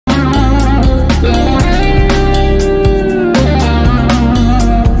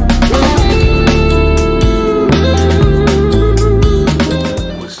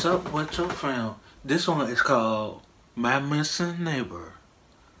This one is called My Missing Neighbor.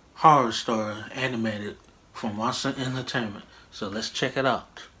 Horror story animated from Monster Entertainment. So let's check it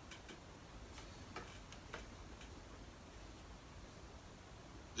out.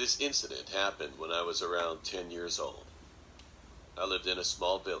 This incident happened when I was around 10 years old. I lived in a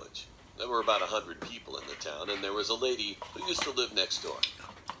small village. There were about 100 people in the town, and there was a lady who used to live next door.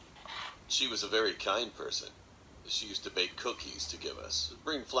 She was a very kind person. She used to bake cookies to give us,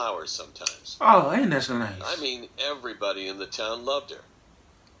 bring flowers sometimes. Oh, ain't that so nice? I mean, everybody in the town loved her.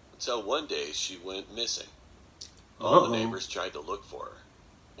 Until one day she went missing. All the neighbors tried to look for her.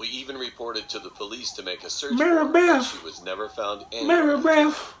 We even reported to the police to make a search for her, but she was never found anywhere.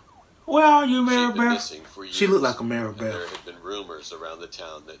 Maribeth, where are you, She'd been Maribeth? missing for years. She looked like a And Maribeth. there had been rumors around the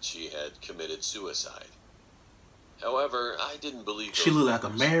town that she had committed suicide. However, I didn't believe She those looked like a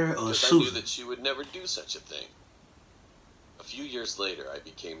rumors, Mary or a because I knew Susan. that she would never do such a thing. A few years later, I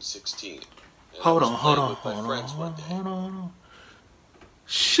became 16. And Hold I was on. playing with my friends one day.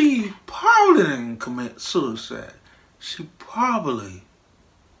 She probably didn't commit suicide. She probably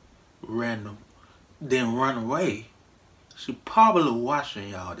then run away. She probably watching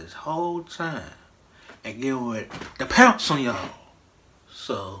y'all this whole time and getting ready to pounce on y'all.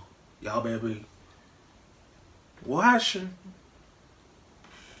 So y'all better be watching.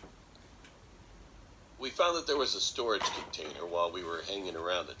 We found that there was a storage container while we were hanging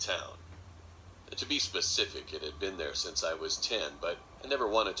around the town. To be specific, it had been there since I was 10, but I never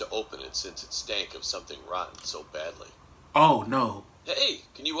wanted to open it since it stank of something rotten so badly. Oh no. Hey,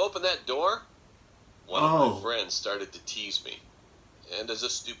 can you open that door? One of my friends started to tease me. And as a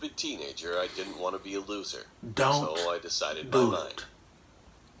stupid teenager, I didn't want to be a loser. Don't So I decided my do mind. it.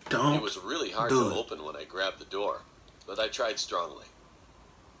 Don't It was really hard do to it. open when I grabbed the door, but I tried strongly.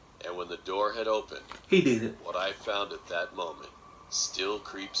 And when the door had opened, He did it. what I found at that moment still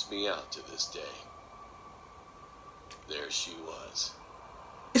creeps me out to this day. There she was.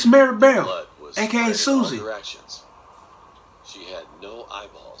 It's Maribeth, Blood was aka spread in Susie. all directions. She had no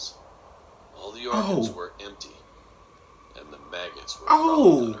eyeballs. All the organs were empty. And the maggots were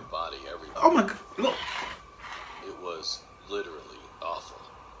crawling on her body everywhere. Oh my God. Look. It was literally awful.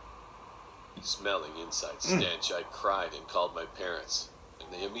 Smelling inside stench, I cried and called my parents,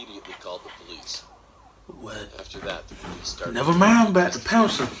 and they immediately called the police. What? After that, the police started. Never mind about the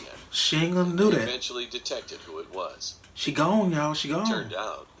pouncing. She ain't gonna do They that. eventually detected who it was. She gone, y'all. She gone. Turned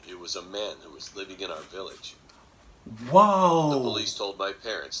out it was a man who was living in our village. Whoa. The police told my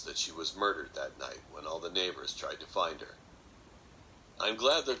parents that she was murdered that night when all the neighbors tried to find her. I'm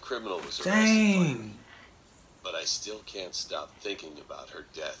glad the criminal was arrested, Dang. but I still can't stop thinking about her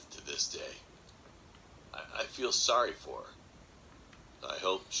death to this day. I feel sorry for her. I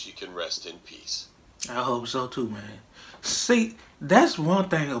hope she can rest in peace. I hope so too, man. See, that's one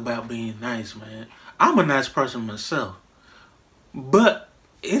thing about being nice, man. I'm a nice person myself. But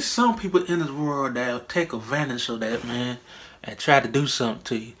it's some people in this world that'll take advantage of that, man, and try to do something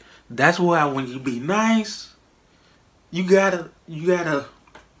to you. That's why when you be nice, you gotta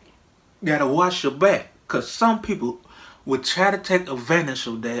watch your back. Cause some people would try to take advantage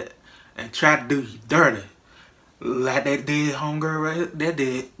of that and try to do you dirty. Like they did homegirl right here. They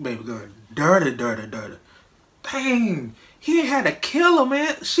did baby girl dirty. Dang, he ain't had to kill her,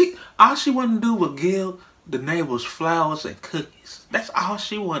 man. All she wanted to do was give the neighbors flowers and cookies. That's all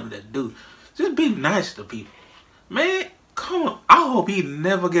she wanted to do. Just be nice to people. Man, come on. I hope he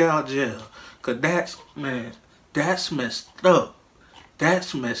never get out of jail. Cause that's messed up.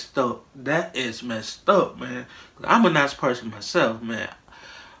 That's messed up. That is messed up, man. I'm a nice person myself, man.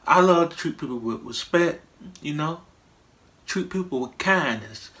 I love to treat people with respect, you know. Treat people with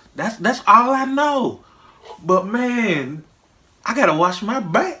kindness. That's all I know. But man, I gotta watch my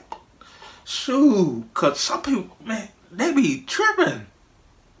back. Shoot, cause some people, man, they be tripping.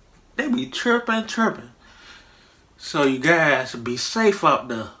 They be tripping. So you guys be safe out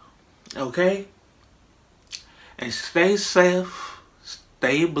there, okay? And stay safe,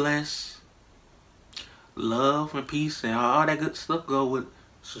 stay blessed. Love and peace and all that good stuff go with it.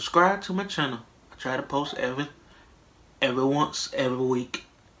 Subscribe to my channel. I try to post every week.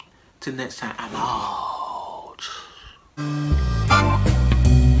 Till next time, I'm out.